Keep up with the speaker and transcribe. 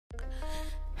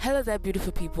Hello there,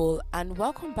 beautiful people, and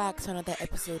welcome back to another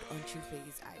episode on True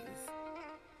Faith's Eyes.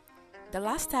 The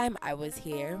last time I was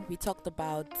here, we talked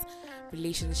about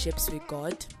relationships with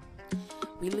God.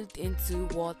 We looked into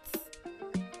what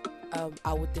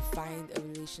I would define a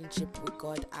relationship with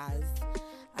God as,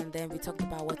 and then we talked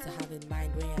about what to have in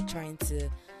mind when you're trying to,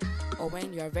 or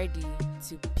when you're ready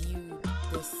to build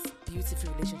this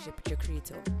beautiful relationship with your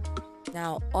Creator.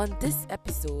 Now, on this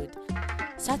episode,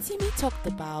 Satimi talked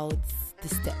about the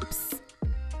steps.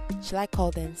 Shall I call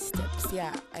them steps?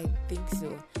 Yeah, I think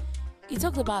so. He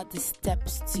talked about the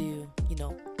steps to,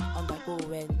 undergo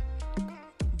when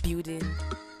building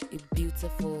a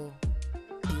beautiful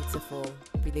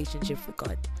relationship with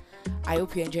God. I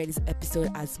hope you enjoyed this episode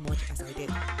as much as I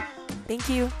did. Thank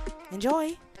you.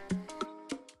 Enjoy.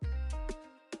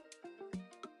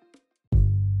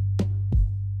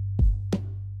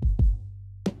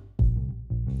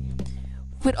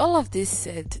 With all of this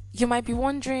said, you might be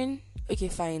wondering, okay,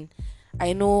 fine,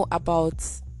 I know about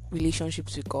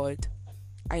relationships with God.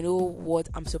 I know what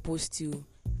I'm supposed to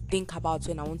think about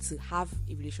when I want to have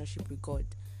a relationship with God.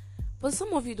 But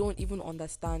some of you don't even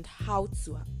understand how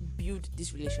to build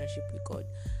this relationship with God.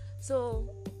 So,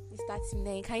 Mr.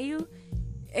 Timney, can you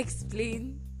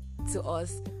explain to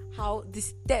us how the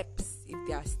steps, if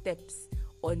there are steps,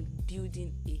 on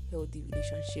building a healthy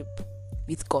relationship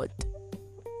with God?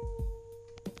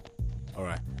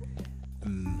 Alright.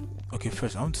 Okay,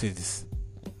 first I want to say this.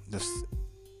 Just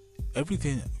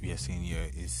everything we are saying here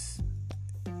is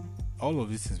all of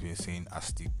these things we are saying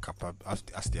as the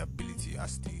as the ability,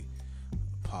 as the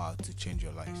power to change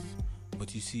your life.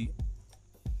 But you see,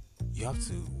 you have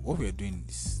to. What we are doing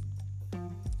is,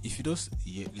 if you just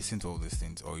listen to all these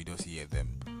things, or you just hear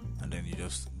them, and then you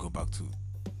just go back to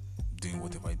doing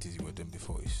whatever it is you were doing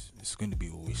before, it's going to be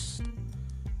a waste.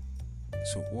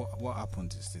 So what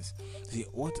happens is this. See,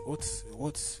 what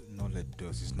knowledge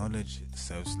does is knowledge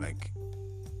serves like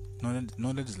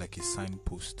knowledge is like a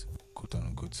signpost, quote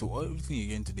unquote. So everything you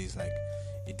get today is like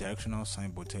a directional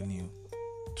signboard telling you,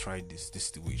 try this is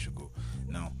the way you should go.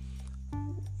 Now,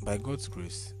 by God's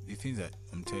grace, the things that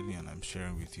I'm telling you and I'm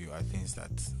sharing with you are things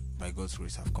that by God's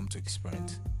grace I've come to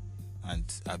experience and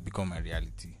have become my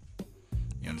reality.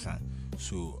 You understand?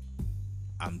 So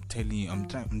I'm telling you,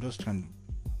 I'm just trying to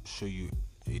show you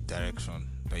a direction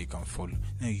that you can follow.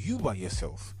 Now, you by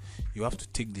yourself, you have to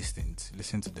take these things,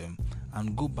 listen to them,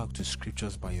 and go back to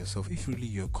scriptures by yourself. If really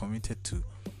you're committed to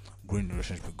growing a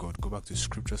relationship with God, go back to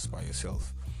scriptures by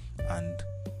yourself and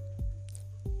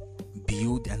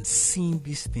build and see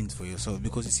these things for yourself.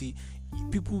 Because you see,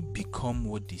 people become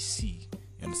what they see.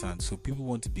 You understand? So people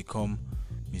want to become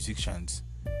musicians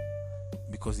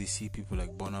because they see people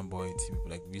like Burna Boy, see people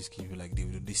like Whiskey, people like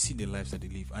David. They see the lives that they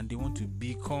live and they want to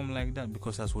become like that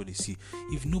because that's what they see.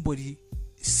 If nobody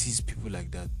sees people like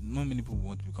that, not many people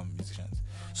want to become musicians.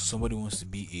 So somebody wants to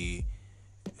be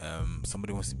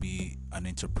an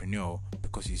entrepreneur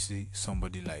because you see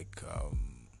somebody like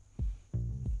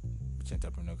which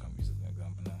entrepreneur can use as an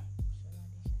example now?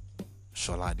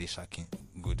 Shola Adeshakin.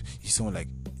 Good. You see someone like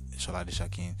Shola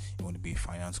Adeshakin, you want to be a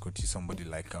finance coach. You see somebody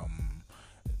like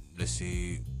let's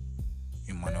say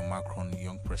Emmanuel Macron,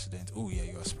 young president. Oh yeah,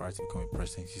 you aspire to become a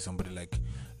president. You see somebody like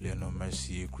Lionel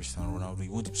Messi, Cristiano Ronaldo.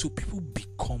 You want to, so people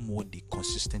become what they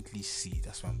consistently see.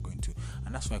 That's what I'm going to,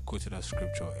 and that's why I quoted that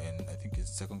scripture, and I think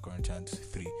it's 2 Corinthians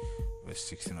 3, verse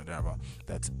 16 or thereabout.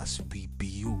 That as we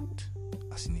build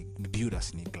as in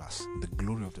a glass, the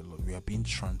glory of the Lord, we are being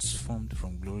transformed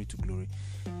from glory to glory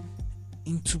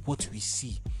into what we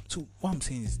see. So what I'm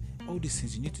saying is, all these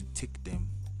things you need to take them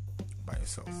by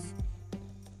yourself.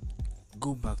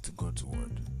 Go back to God's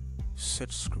word,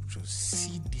 search scriptures,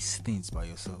 see these things by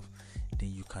yourself,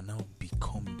 then you can now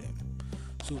become them.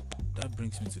 So that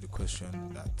brings me to the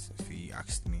question that Faye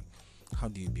asked me, how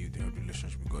do you build a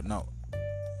relationship with God? Now,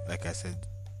 like I said,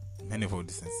 many of all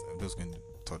these things, I'm just going to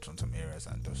touch on some areas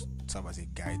and just serve as a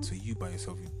guide. So you by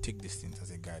yourself, you take these things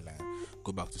as a guideline,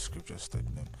 go back to scriptures, study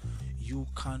them. You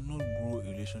cannot grow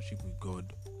a relationship with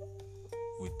God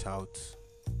without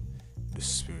the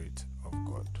Spirit of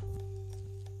God.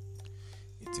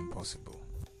 It's impossible.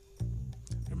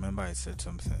 Remember I said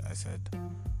something. I said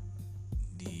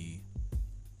the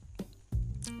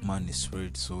man is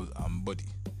spirit, soul and body.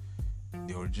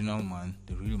 The original man,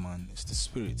 the real man, is the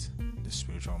spirit, the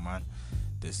spiritual man.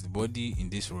 There's the body in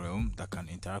this realm that can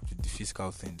interact with the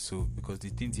physical things. So because the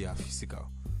things here are physical,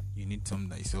 you need something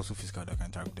that is also physical that can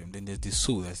interact with them. Then there's the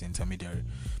soul that's the intermediary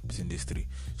between these three.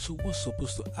 So what's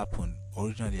supposed to happen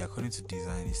originally, according to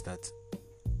design, is that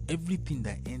everything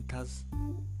that enters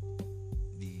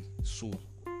the soul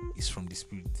is from the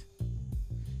spirit.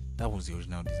 That was the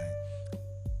original design.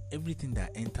 everything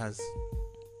that enters.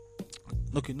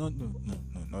 Okay, no,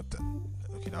 not that.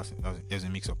 Okay, there's a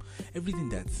mix-up. Everything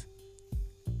that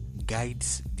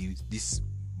guides this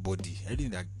body,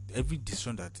 every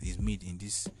decision that is made in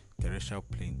this terrestrial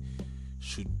plane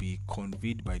should be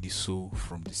conveyed by the soul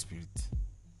from the spirit.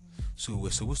 So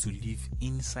we're supposed to live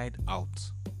inside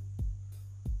out.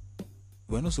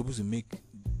 We're not supposed to make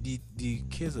the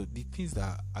case of the things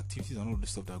that activities and all the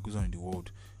stuff that goes on in the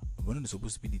world. We're not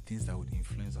supposed to be the things that would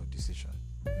influence our decision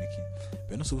making.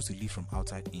 We're not supposed to live from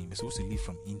outside in. We're supposed to live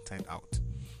from inside out.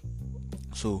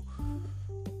 So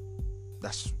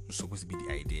that's supposed to be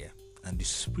the idea. And the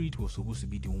spirit was supposed to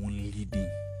be the one leading,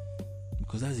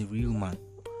 because that's a real man.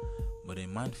 But a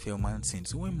man fell, man sinned.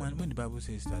 So when the Bible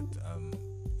says that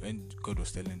when God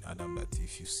was telling Adam that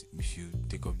if you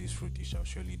take of this fruit you shall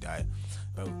surely die,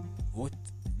 what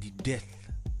the death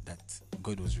that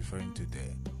God was referring to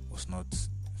there was not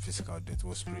physical death, it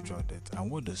was spiritual death. And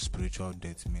what does spiritual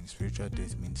death mean? Spiritual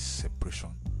death means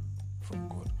separation from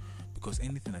God. Because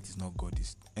anything that is not God,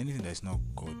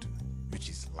 which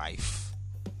is life,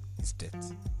 is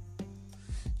death.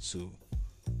 So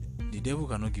the devil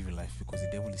cannot give you life because the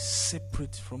devil is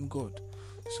separate from God.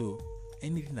 So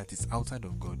anything that is outside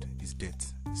of God is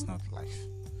death. It's not life.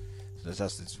 So that's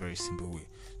just a very simple way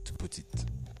to put it.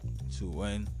 So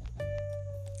when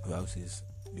the Bible says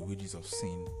the wages of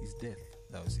sin is death,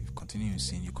 that was, if you continue in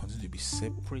sin, you continue to be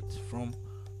separate from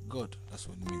God. That's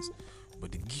what it means.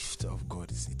 But the gift of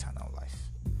God is eternal life.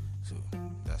 So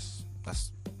that's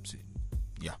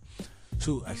yeah.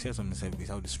 So I said something like,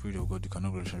 without the Spirit of God you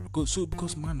cannot relationship.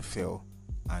 Because man fell,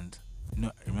 and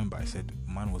remember I said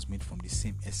man was made from the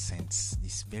same essence,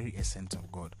 this very essence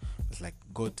of God. It's like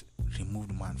God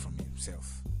removed man from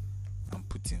himself and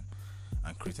put him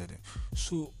and created him.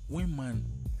 So when man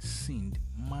sinned,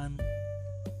 man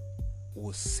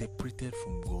was separated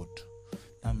from God.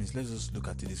 That means, let's just look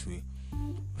at it this way.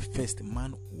 First,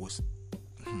 man was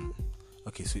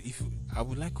okay. So I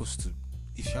would like us to,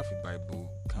 if you have a Bible,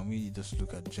 can we just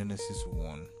look at Genesis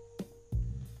 1?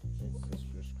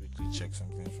 Let's quickly check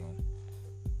something from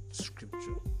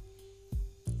Scripture.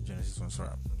 Genesis 1. Sorry,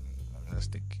 let's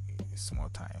take a small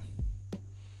time.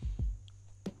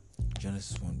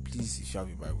 Genesis 1. Please, if you have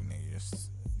a Bible,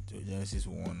 just Genesis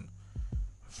 1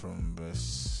 from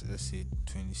verse, let's say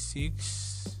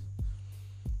 26.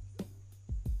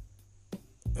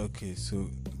 Okay, so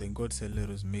then God said, let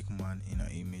us make man in our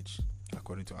image,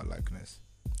 according to our likeness.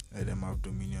 Let them have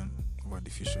dominion over the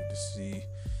fish of the sea.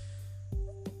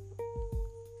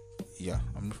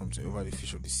 I'm not from over the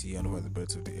fish of the sea, and over the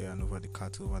birds of the air, and over the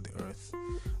cattle, over the earth,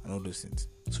 and all those things.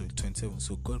 So 27.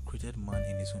 So God created man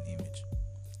in his own image.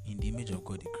 In the image of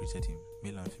God, he created him.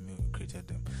 Male and female, he created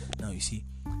them. Now you see,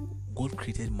 God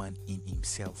created man in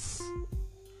himself.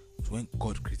 So when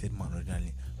God created man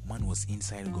originally, man was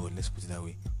inside God. Let's put it that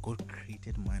way. God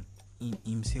created man in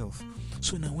himself.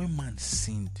 So now when man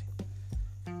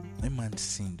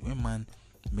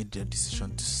made the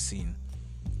decision to sin,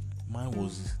 man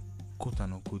was, quote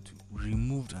unquote,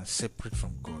 removed and separate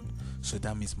from God. So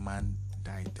that means man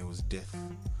died. There was death.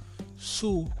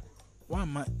 So why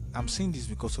am I'm saying this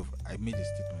because of, I made a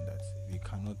statement that we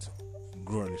cannot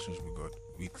grow a relationship with God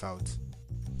without.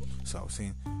 So I was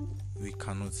saying we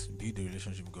cannot build a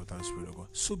relationship with God without the Spirit of God.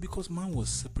 So because man was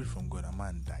separate from God and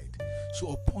man died.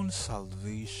 So upon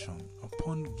salvation,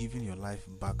 upon giving your life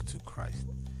back to Christ,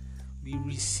 we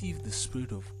receive the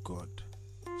Spirit of God.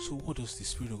 So what does the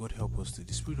Spirit of God help us to?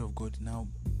 The Spirit of God now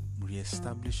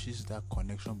reestablishes that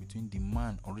connection between the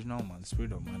man, original man,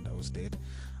 spirit of man that was dead,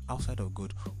 outside of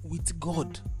God, with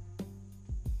God.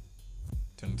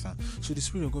 Do you understand? So the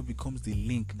Spirit of God becomes the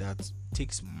link that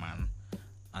takes man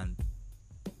and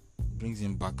brings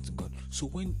him back to God. So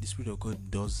when the Spirit of God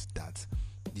does that,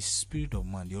 the spirit of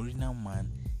man, the original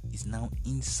man, is now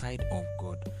inside of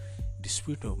God. The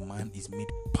spirit of man is made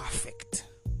perfect.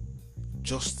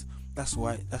 That's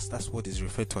what is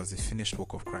referred to as the finished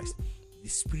work of Christ. The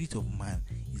spirit of man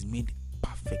is made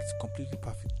perfect, completely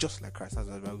perfect, just like Christ. As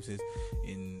the Bible says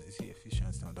in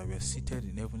Ephesians now, that we are seated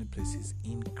in heavenly places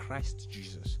in Christ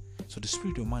Jesus. So the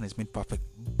spirit of man is made perfect.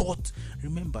 But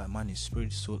remember, man is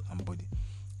spirit, soul, and body.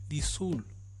 The soul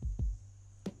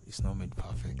is not made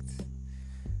perfect.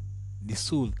 The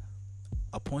soul,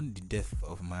 upon the death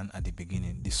of man at the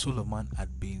beginning, the soul of man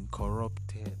had been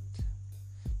corrupted,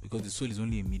 because the soul is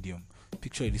only a medium.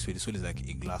 Picture it this way: the soul is like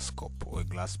a glass cup or a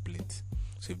glass plate.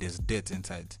 So if there's dirt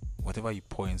inside, whatever you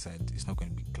pour inside is not going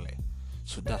to be clear.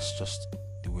 So that's just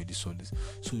the way the soul is.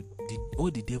 So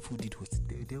what the devil did was,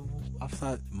 the devil,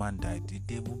 after man died, the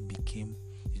devil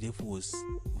was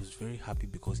very happy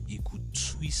because he could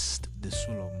twist the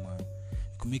soul of man.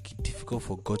 could make it difficult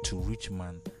for God to reach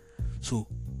man. So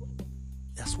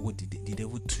that's what the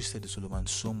devil twisted the soul of man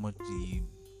so much.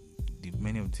 The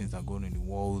many of the things that go on in the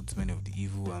world, many of the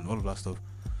evil and all of that stuff,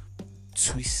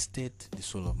 twisted the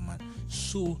soul of man.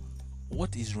 So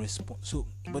what is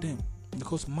but then,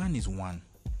 because man is one,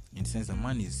 in the sense that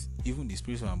man is, even the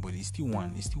spirit of man body is still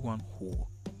one whole.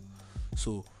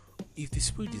 So if the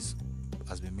spirit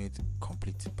has been made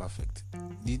complete, perfect,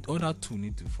 the other two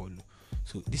need to follow.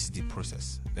 So this is the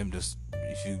process.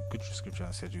 If you go through scripture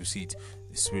and search, you see it.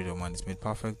 The spirit of man is made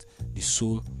perfect. The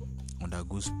soul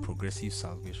undergoes progressive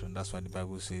salvation. That's why the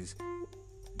Bible says,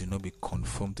 do not be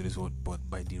conformed to this world, but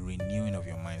by the renewing of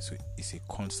your mind. So it's a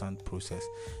constant process.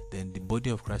 Then the body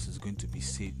of Christ is going to be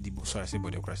saved.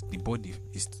 Body of Christ. The body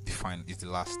is defined, is the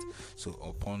last. So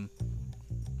upon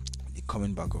the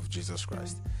coming back of Jesus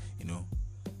Christ,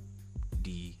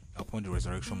 upon the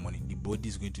resurrection morning, the body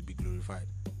is going to be glorified.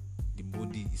 The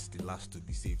body is the last to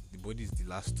be saved. The body is the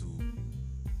last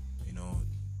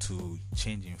to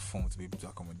change in form, to be able to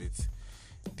accommodate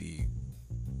the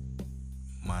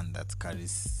man that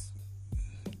carries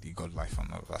the God life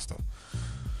and all that stuff.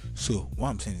 So what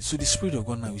I'm saying is, so the Spirit of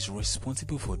God now is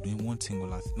responsible for doing one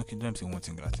singular thing. Okay, don't say one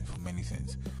singular thing, for many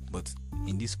things, but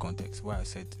in this context, why I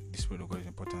said the Spirit of God is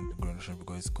important,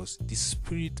 because the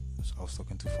Spirit, I was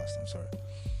talking too fast, I'm sorry.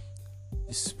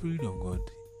 The Spirit of God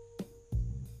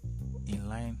in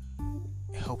line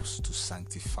helps to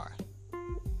sanctify.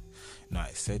 Now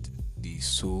I said the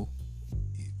soul,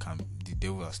 the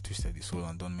devil has twisted the soul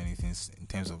and done many things in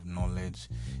terms of knowledge,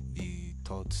 the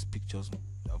thoughts, pictures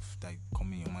of that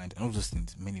come in your mind, and all those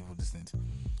things, many of those things.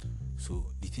 So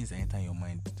the things that enter your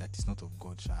mind that is not of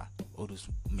God, all those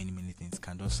many things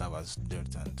can just serve as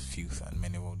dirt and filth, and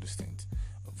many of all those things,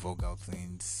 vulgar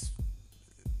things,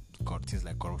 things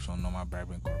like corruption, normal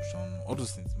bribery and corruption, all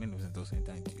those things, many of those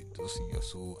enter into those in your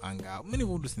soul, anger, many of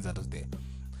all those things are just there.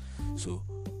 So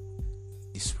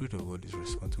the Spirit of God is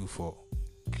responsible for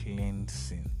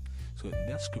cleansing. So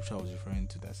that scripture I was referring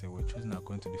to that said we're chosen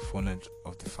according to the foreknowledge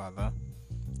of the Father.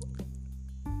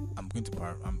 I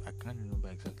can't remember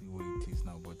exactly what it is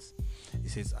now, but it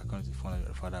says according to the foreknowledge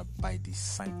of the Father, by the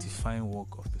sanctifying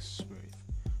work of the Spirit,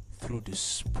 through the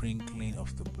sprinkling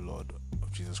of the blood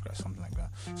of Jesus Christ, something like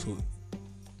that. So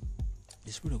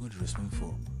the Spirit of God is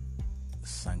responsible for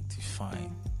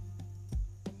sanctifying.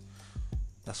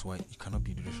 That's why you cannot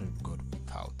be in a relationship with God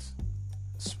without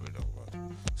the Spirit of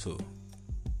God. So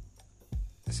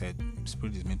I said, the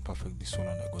Spirit is made perfect, the soul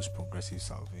undergoes progressive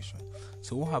salvation.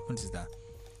 So what happens is that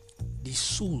the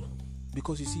soul,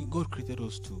 because you see, God created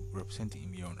us to represent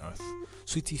Him here on earth.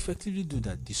 So it effectively do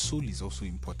that. The soul is also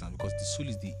important, because the soul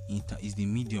is the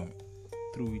medium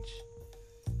through which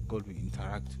God will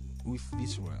interact with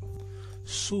this realm.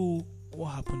 So what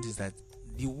happens is that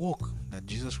the work that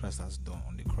Jesus Christ has done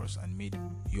on the cross and made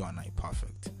you and I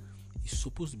perfect is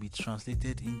supposed to be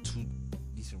translated into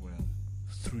this realm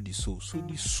through the soul. So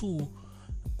the soul,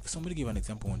 somebody gave an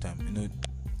example one time,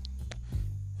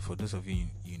 for those of you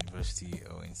in university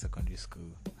or in secondary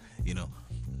school,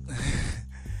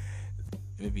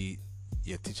 maybe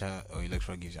your teacher or your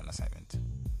lecturer gives you an assignment,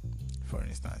 for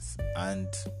instance, and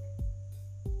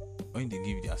when they give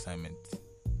you the assignment,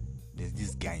 there's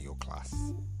this guy in your class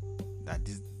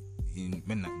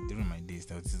during my days,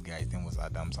 there was this guy, his name was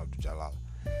Adams Abdul Jalal.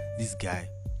 This guy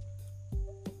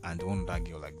and one other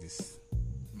girl like this.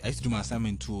 I used to do my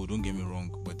assignment too, don't get me wrong,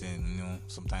 but then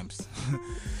sometimes.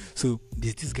 So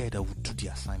there's this guy that would do the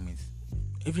assignment.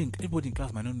 Everybody in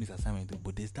class might not know his assignment,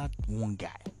 but there's that one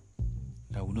guy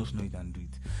that will not know it and do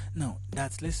it. Now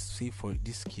let's say for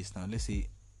this case now, let's say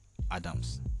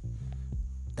Adams.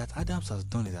 That Adams has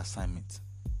done his assignment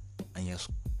and he has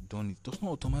done it does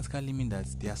not automatically mean that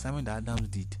the assignment that Adams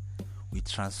did will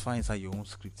transfer inside your own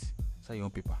script, inside your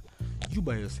own paper. You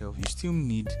by yourself, you still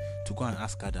need to go and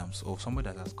ask Adams, or somebody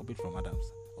that has copied from Adams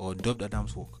or dubbed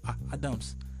Adams' work.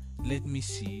 Adams, let me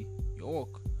see your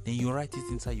work. Then you write it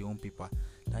inside your own paper.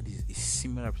 That is a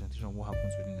similar representation of what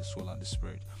happens within the soul and the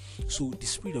spirit. So the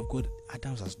Spirit of God,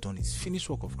 Adams has done his finished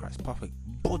work of Christ, perfect.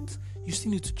 But you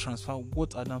still need to transfer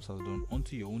what Adams has done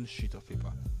onto your own sheet of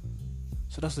paper.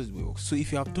 So that's how it works. So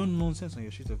if you have done nonsense on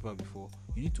your sheet of paper before,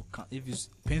 you need to if it's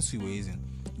pencil you were using,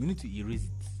 you need to erase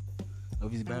it.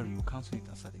 If it's barrier, you cancel it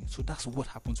and start again. So that's what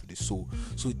happens with the soul.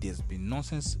 So there's been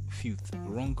nonsense, filth,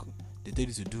 wrong. They tell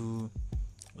you to do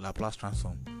Laplace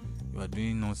transform. You are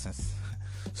doing nonsense.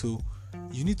 So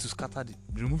you need to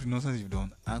remove the nonsense you've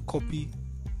done and copy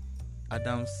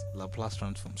Adam's Laplace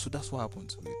transform. So that's what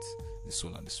happens with the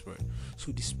soul and the spirit.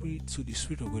 So the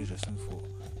Spirit of God is responsible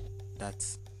for that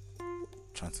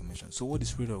transformation. So what the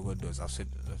Spirit of God does, I've said,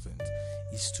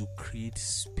 is to create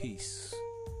space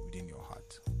within your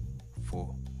heart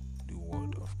for the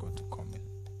word of God to come in.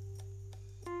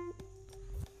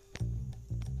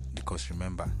 Because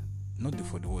remember, not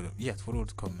for the word, for the word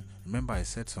to come in. Remember, I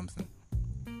said something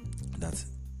that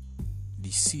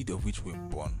the seed of which we're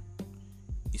born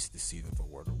is the seed of the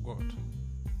word of God.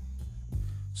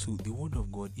 So the word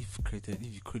of God, if you create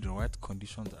the right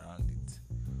conditions around it,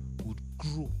 would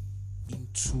grow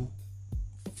into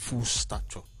full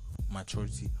stature,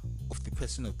 maturity of the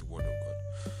person of the word of God.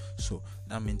 So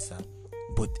that means that,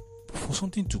 but for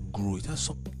something to grow, it has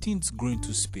something to grow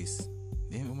into space.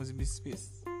 There must be space.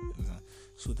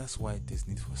 So that's why there's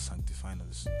need for sanctifying of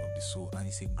the soul, and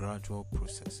it's a gradual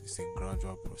process.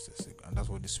 And that's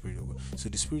what the Spirit of God. So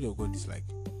the Spirit of God is like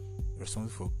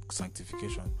responsible for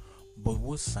sanctification, but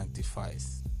what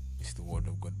sanctifies is the word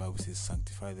of God. The Bible says,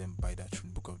 "Sanctify them by thy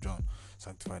truth." Book of John,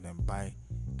 sanctify them by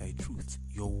thy truth.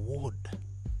 Your word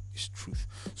is truth.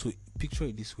 So picture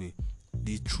it this way: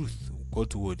 the truth,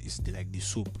 God's word, is like the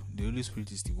soap. The Holy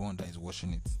Spirit is the one that is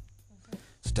washing it.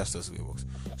 So that's just the way it works.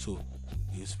 So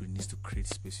the Holy Spirit needs to create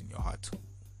space in your heart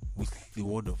with the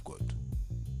word of God.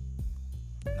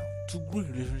 Now, to grow a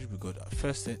relationship with God,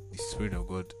 first, the Spirit of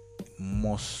God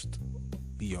must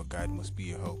be your guide, must be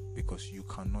your help, because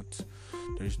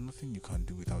there is nothing you can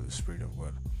do without the Spirit of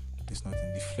God. There's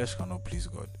nothing. The flesh cannot please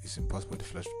God. It's impossible for the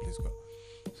flesh to please God.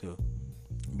 So,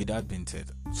 with that being said,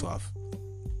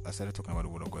 I started talking about the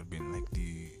word of God being like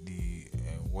the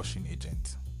washing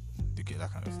agent. Okay,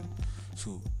 that kind of thing.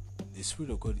 So the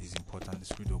Spirit of God is important. The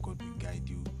Spirit of God will guide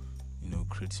you,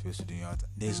 create space within your heart.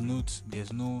 There's no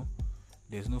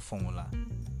formula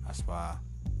as far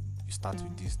you start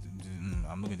with this.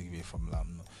 I'm not going to give you a formula,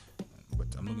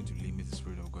 but I'm not going to limit the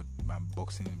Spirit of God by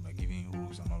boxing, by giving you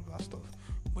rules and all that stuff.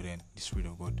 But then the Spirit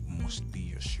of God must be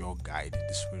your sure guide.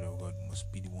 The Spirit of God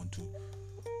must be the one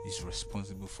is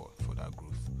responsible for that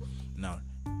growth. Now,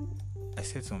 I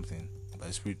said something about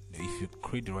the Spirit. If you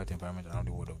create the right environment around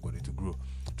the word of God, it will grow.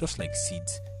 Just like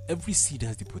seeds. Every seed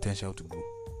has the potential to grow.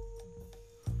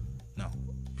 Now,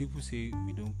 people say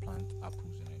we don't plant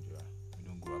apples in Nigeria. We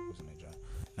don't grow apples in Nigeria.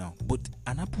 Now, but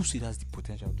an apple seed has the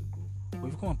potential to grow. But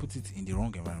if you come and put it in the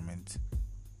wrong environment,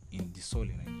 in the soil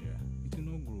in Nigeria, it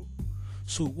will not grow.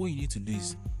 So what you need to do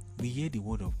is, we hear the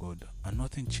word of God and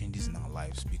nothing changes in our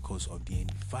lives because of the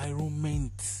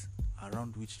environment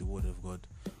around which the word of God.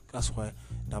 That's why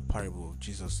that parable of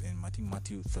Jesus in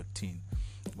Matthew 13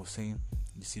 was saying,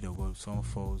 the seed of God, some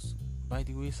falls by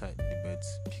the wayside, the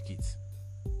birds pick it.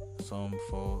 Some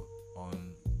fall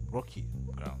on rocky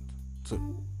ground. So,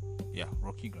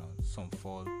 rocky ground. Some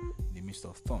fall in the midst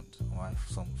of thorns, while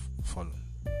some fall on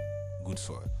good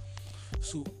soil.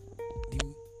 So,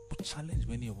 the challenge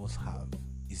many of us have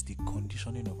is the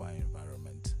conditioning of our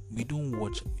environment. We don't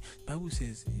watch. The Bible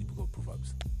says in the book of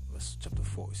Proverbs, verse chapter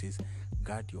 4, it says,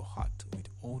 "Guard your heart with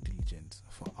all diligence,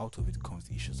 for out of it comes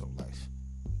the issues of life."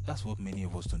 That's what many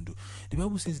of us don't do. The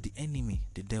Bible says the enemy,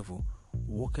 the devil,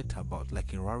 walketh about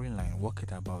like a roaring lion,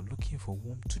 walketh about looking for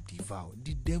whom to devour.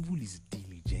 The devil is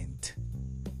diligent.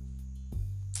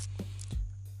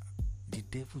 The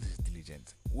devil is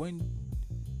diligent. When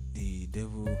the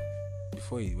devil,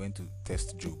 before he went to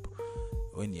test Job,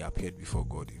 when he appeared before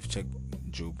God, if you check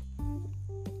Job,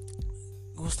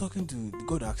 he was talking to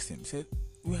God. Asked him, he said,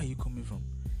 "Where are you coming from?"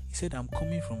 He said, "I'm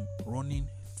coming from running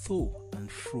to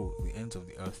and fro the ends of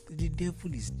the earth." The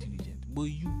devil is diligent, but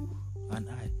you and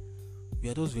I, we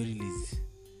are those very lazy.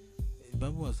 The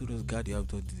Bible has told us, "God, you have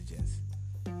told diligence."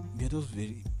 We are those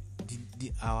very.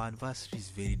 Our adversary is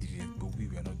very diligent, but we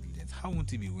are not diligent. How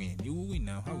won't he be winning? You will win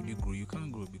now. How will you grow? You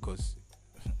can't grow because.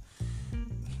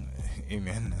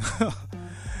 Amen.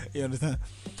 You understand?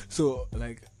 So,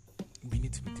 we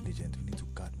need to be diligent. We need to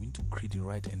guard. We need to create the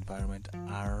right environment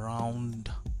around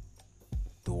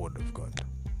the word of God.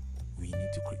 You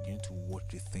need to watch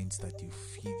the things that you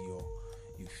feed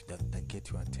that get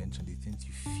your attention, the things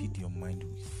you feed your mind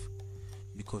with,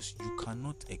 because you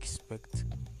cannot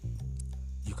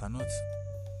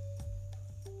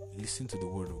listen to the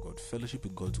word of God, fellowship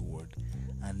with God's word,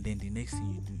 and then the next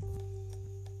thing you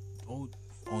do,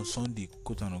 on Sunday,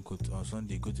 quote and unquote, on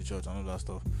Sunday, go to church and all that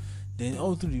stuff. Then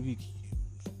all through the week,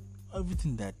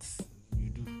 everything that you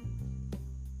do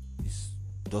is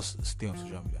just stay on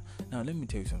social media. Now, let me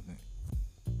tell you something.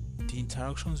 The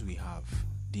interactions we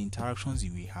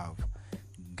have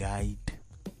guide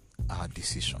our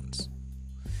decisions.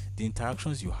 The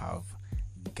interactions you have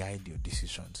guide your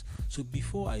decisions. So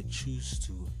before I choose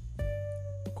to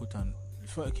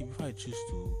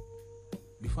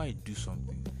before I do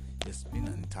something, there's been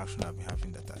an interaction I've been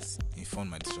having that has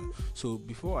informed my decision. So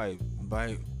before I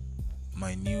buy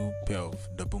my new pair of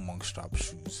double monk strap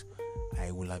shoes,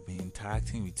 I will have been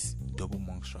interacting with double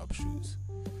monk strap shoes.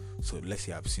 So let's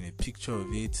say I've seen a picture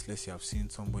of it, let's say I've seen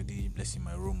somebody, let's say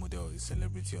my role model, a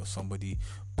celebrity or somebody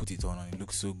put it on and it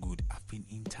looks so good. I've been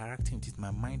interacting with it. My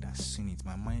mind has seen it.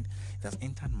 My mind, it has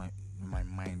entered my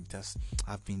mind.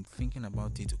 I've been thinking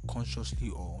about it consciously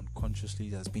or unconsciously.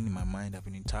 It has been in my mind. I've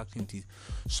been interacting with it,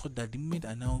 so that the minute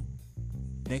I now,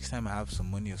 next time I have some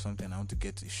money or something, I want to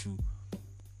get a shoe,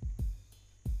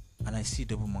 and I see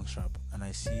double monk strap, and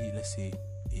I see, let's say,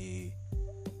 a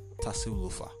tassel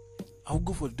loafer, I'll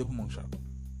go for the double monk strap.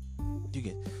 Do you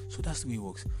get? So that's the way it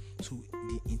works. So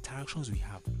the interactions we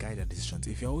have guide our decisions.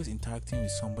 If you're always interacting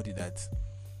with somebody that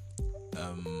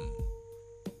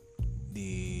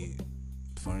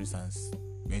for instance,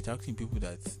 you're interacting with people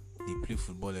that they play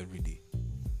football every day,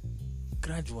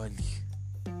 gradually,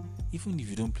 even if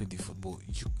you don't play the football,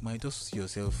 you might just see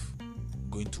yourself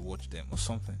going to watch them or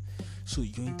something. So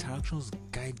your interactions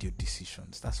guide your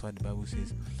decisions. That's why the Bible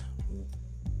says,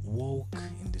 walk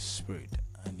in the spirit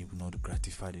and you will not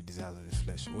gratify the desires of the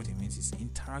flesh. What it means is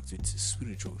interact with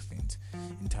spiritual things,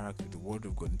 interact with the word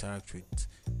of God, interact with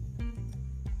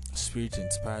spirit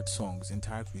inspired songs,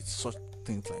 interact with such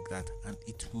things like that, and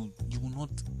you will not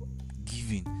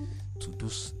give in to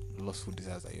those lustful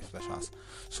desires that your flesh has.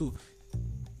 So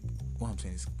what I'm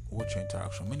saying is, watch your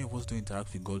interaction. Many of us don't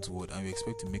interact with God's word and we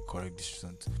expect to make correct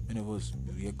decisions. Many of us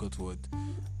hear God's word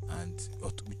and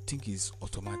we think it's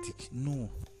automatic.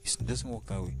 No, it doesn't work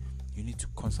that way. You need to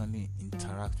constantly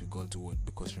interact with God's word,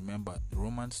 because remember,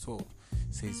 Romans 12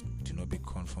 says, do not be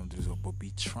conformed to this world, but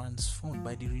be transformed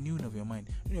by the renewing of your mind.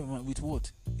 With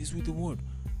what? It's with the word.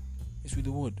 It's with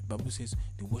the word. The Bible says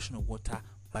the washing of water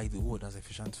by the word. That's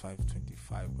Ephesians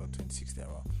 5:25 or 26 there.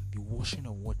 The washing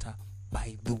of water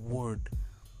by the word.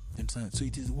 You understand? So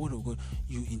it is the word of God.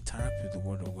 You interact with the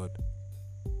word of God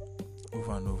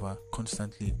over and over,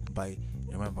 constantly, by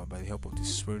the help of the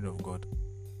Spirit of God,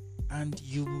 and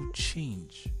you will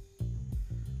change.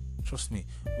 Trust me,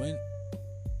 when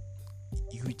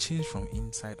you will change from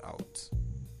inside out.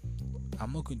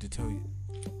 I'm not going to tell you,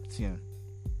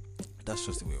 that's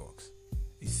just the way it works.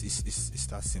 It's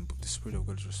that simple. The Spirit of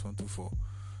God is responsible for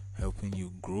helping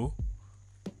you grow.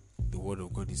 The word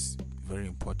of God is very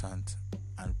important,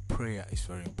 and prayer is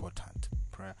very important.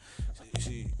 Prayer,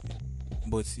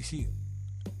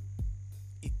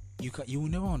 you will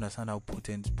never understand how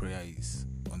potent prayer is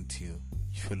until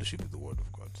you fellowship with the word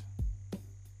of God.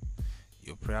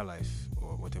 Your prayer life,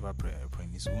 or whatever prayer you're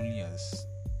praying, is only as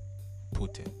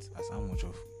potent as how much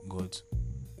of God's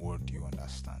word you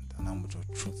understand and how much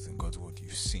of truth in God's word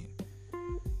you've seen.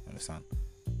 Understand?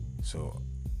 So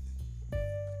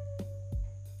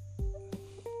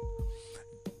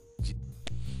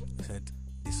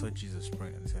they saw Jesus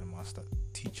praying and they said, Master,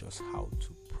 teach us how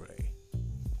to pray.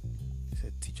 He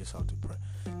said, teach us how to pray.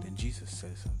 Then Jesus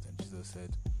said something. Jesus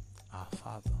said, Our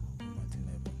Father who art in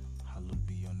heaven, hallowed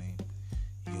be your name.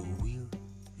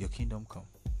 Your kingdom come.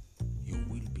 Your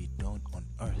will be done on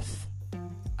earth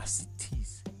as it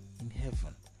is in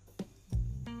heaven.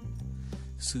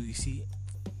 So you see,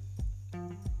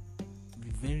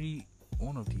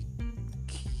 one of the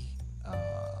key,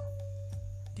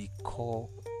 the core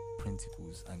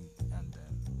principles and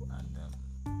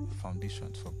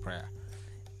foundations for prayer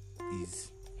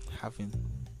is having.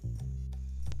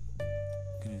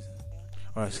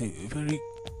 Alright, so a very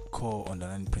core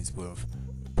underlying principle of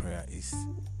prayer is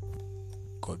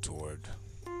God's word.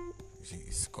 You see,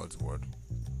 it's God's word.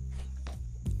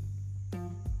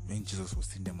 When Jesus was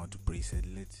telling them how to pray, he said,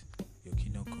 let your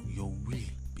kingdom come, your will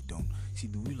be done. See,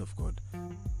 the will of God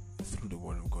through the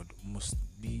word of God must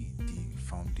be the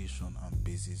foundation and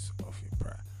basis of your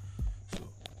prayer. So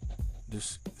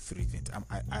those three things.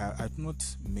 I've not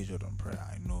measured on prayer,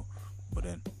 I know, but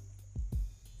then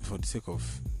for the sake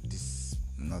of this,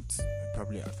 not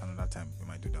probably at another time we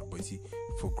might do that, but see,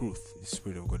 for growth, the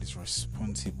Spirit of God is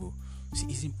responsible. See,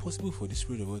 it's impossible for the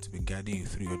Spirit of God to be guiding you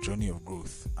through your journey of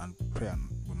growth, and prayer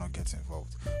will not get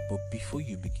involved. But before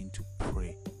you begin to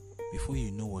pray, before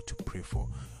you know what to pray for,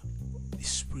 the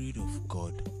Spirit of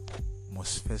God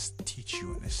must first teach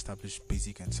you and establish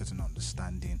basic and certain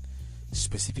understanding,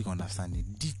 specific understanding,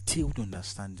 detailed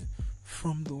understanding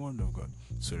from the Word of God.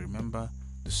 So remember,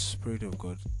 the Spirit of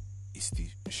God is the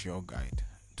sure guide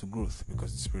to growth,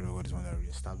 because the Spirit of God is one that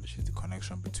reestablishes the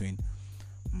connection between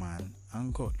man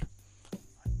and God.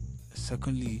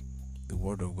 Secondly, the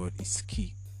word of God is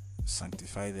key.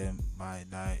 Sanctify them by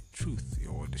thy truth.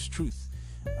 Your word is truth.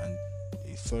 And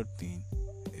a third thing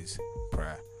is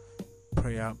prayer.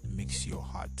 Prayer makes your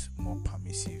heart more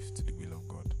permissive to the will of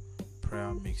God.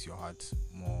 Prayer makes your heart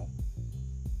more.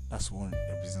 That's one of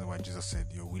the reasons why Jesus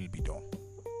said, your will be done.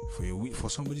 For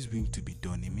somebody's will to be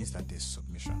done, it means that there's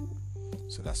submission.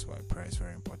 So that's why prayer is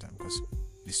very important, because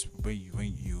this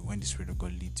when the Spirit of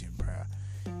God leads you in prayer,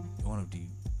 one of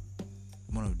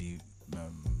the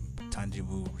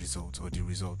tangible results, or the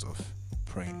result of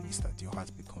praying, is that your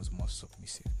heart becomes more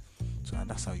submissive. So, and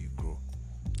that's how you grow.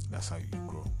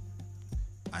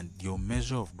 And your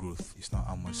measure of growth is not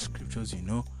how much scriptures you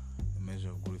know. The measure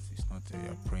of growth is not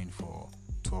you're praying for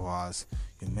 12 hours.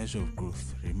 Your measure of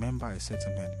growth, remember I said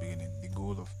something at the beginning, the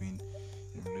goal of being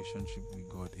in relationship with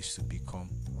God is to become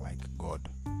like God.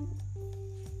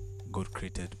 God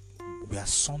created, we are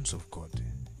sons of God.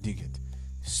 Dig it.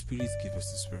 Spirit give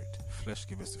us the spirit, flesh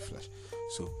give us the flesh.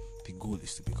 So the goal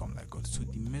is to become like God. So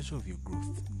the measure of your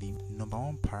growth, the number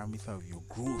one parameter of your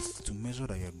growth to measure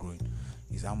that you're growing,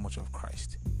 is how much of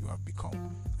Christ you have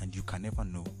become. And you can never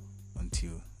know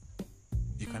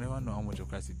how much of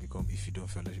Christ you become if you don't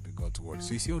fellowship with God's word.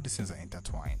 So you see, all these things are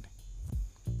intertwined,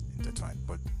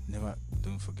 but never,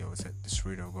 don't forget what I said. The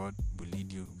Spirit of God will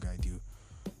lead you, guide you,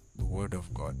 the word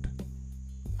of God,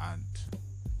 and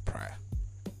prayer.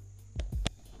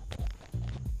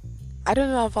 I don't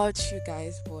know about you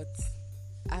guys, but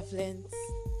I've learned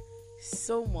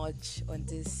so much on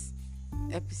this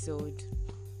episode.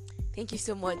 Thank you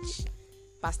so much,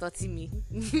 Pastor Timmy.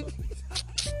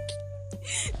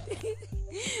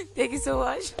 Thank you so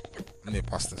much. I'm a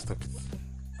pastor, stop it.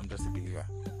 I'm just a believer.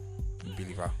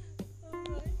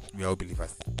 We are all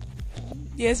believers.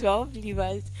 Yes, we're all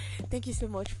believers. Thank you so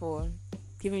much for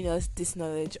giving us this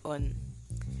knowledge on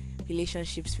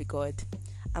relationships with God.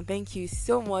 And thank you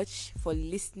so much for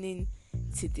listening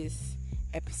to this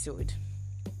episode.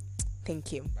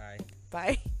 Thank you. Bye.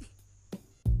 Bye.